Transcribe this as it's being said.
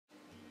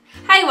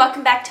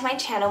welcome back to my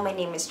channel. My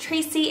name is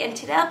Tracy and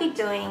today I'll be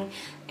doing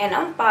an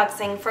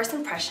unboxing first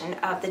impression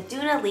of the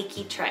Doona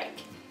Liki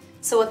Trike.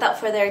 So without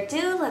further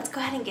ado, let's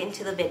go ahead and get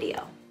into the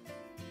video.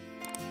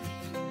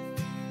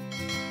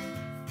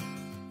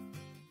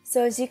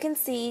 So as you can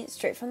see,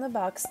 straight from the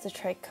box, the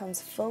trike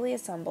comes fully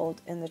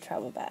assembled in the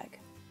travel bag.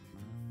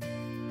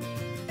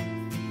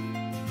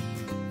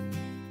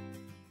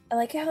 I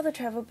like how the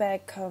travel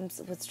bag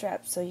comes with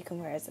straps so you can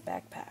wear it as a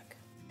backpack.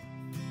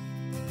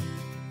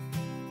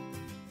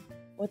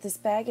 With this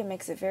bag, it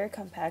makes it very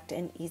compact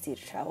and easy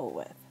to travel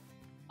with.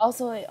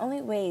 Also, it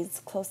only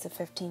weighs close to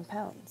 15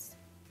 pounds.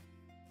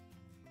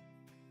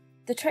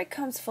 The trike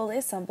comes fully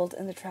assembled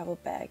in the travel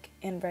bag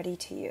and ready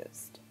to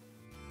use.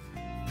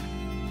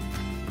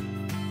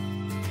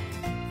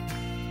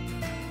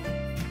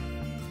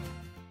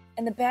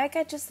 And the bag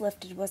I just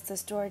lifted was the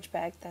storage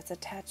bag that's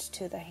attached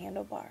to the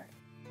handlebar.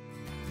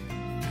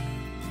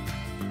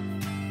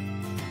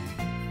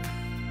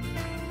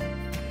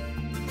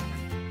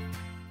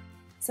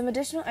 Some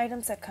additional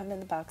items that come in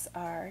the box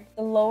are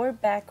the lower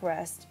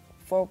backrest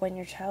for when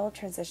your child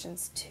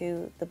transitions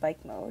to the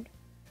bike mode,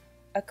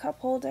 a cup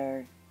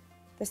holder,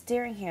 the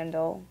steering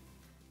handle,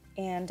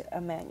 and a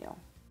manual.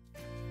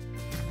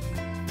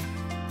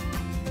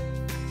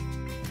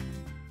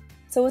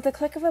 So with the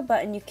click of a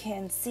button, you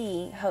can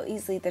see how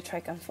easily the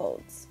trike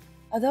unfolds.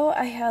 Although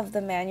I have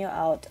the manual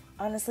out,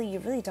 honestly you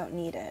really don't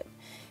need it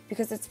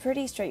because it's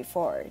pretty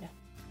straightforward.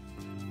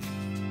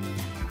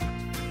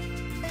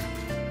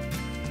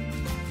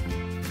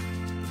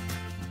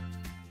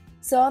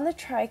 So on the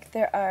trike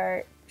there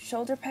are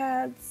shoulder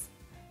pads,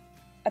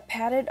 a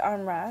padded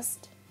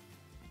armrest,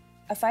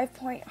 a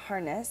 5-point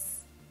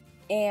harness,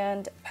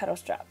 and pedal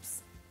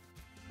straps.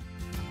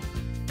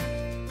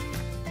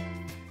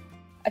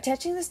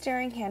 Attaching the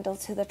steering handle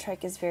to the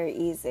trike is very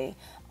easy.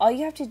 All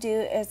you have to do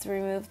is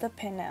remove the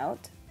pin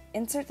out,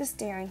 insert the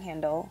steering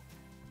handle,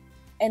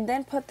 and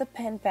then put the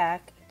pin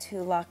back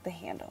to lock the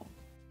handle.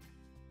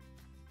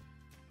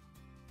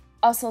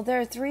 Also, there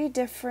are 3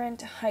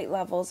 different height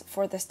levels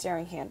for the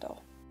steering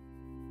handle.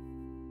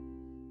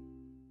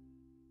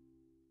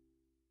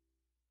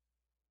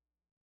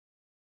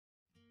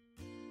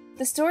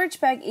 The storage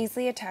bag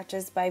easily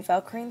attaches by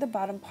velcroing the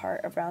bottom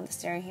part around the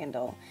steering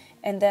handle,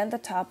 and then the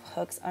top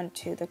hooks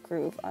onto the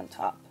groove on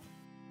top.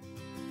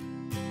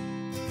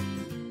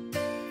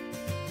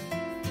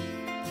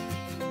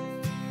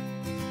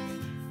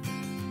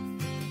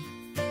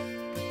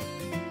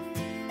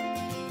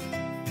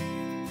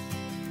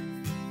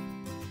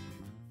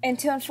 And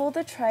to unfold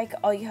the trike,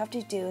 all you have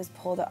to do is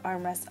pull the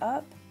armrest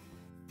up,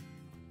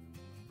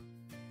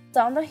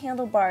 down the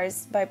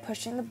handlebars by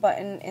pushing the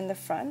button in the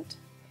front,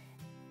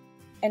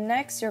 and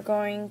next you're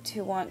going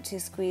to want to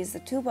squeeze the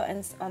 2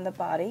 buttons on the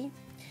body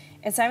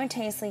and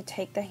simultaneously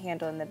take the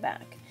handle in the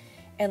back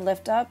and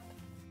lift up,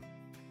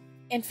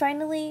 and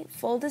finally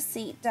fold the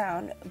seat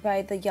down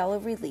by the yellow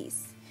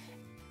release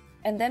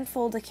and then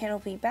fold the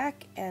canopy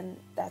back, and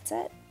that's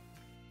it.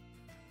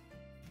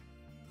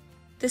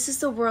 This is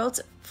the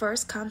world's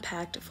first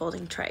compact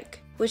folding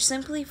trike, which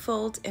simply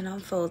folds and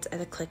unfolds at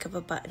the click of a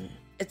button.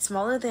 It's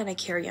smaller than a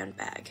carry-on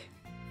bag.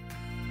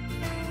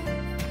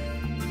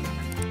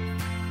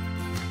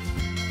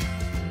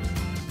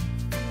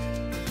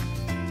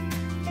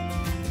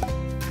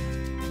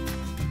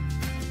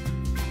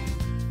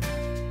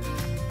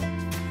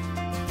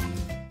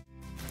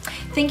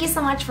 Thank you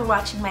so much for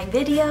watching my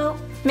video.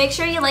 Make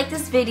sure you like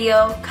this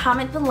video,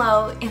 comment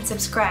below, and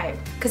subscribe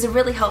because it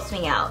really helps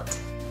me out.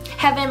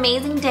 Have an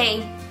amazing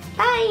day.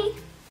 Bye!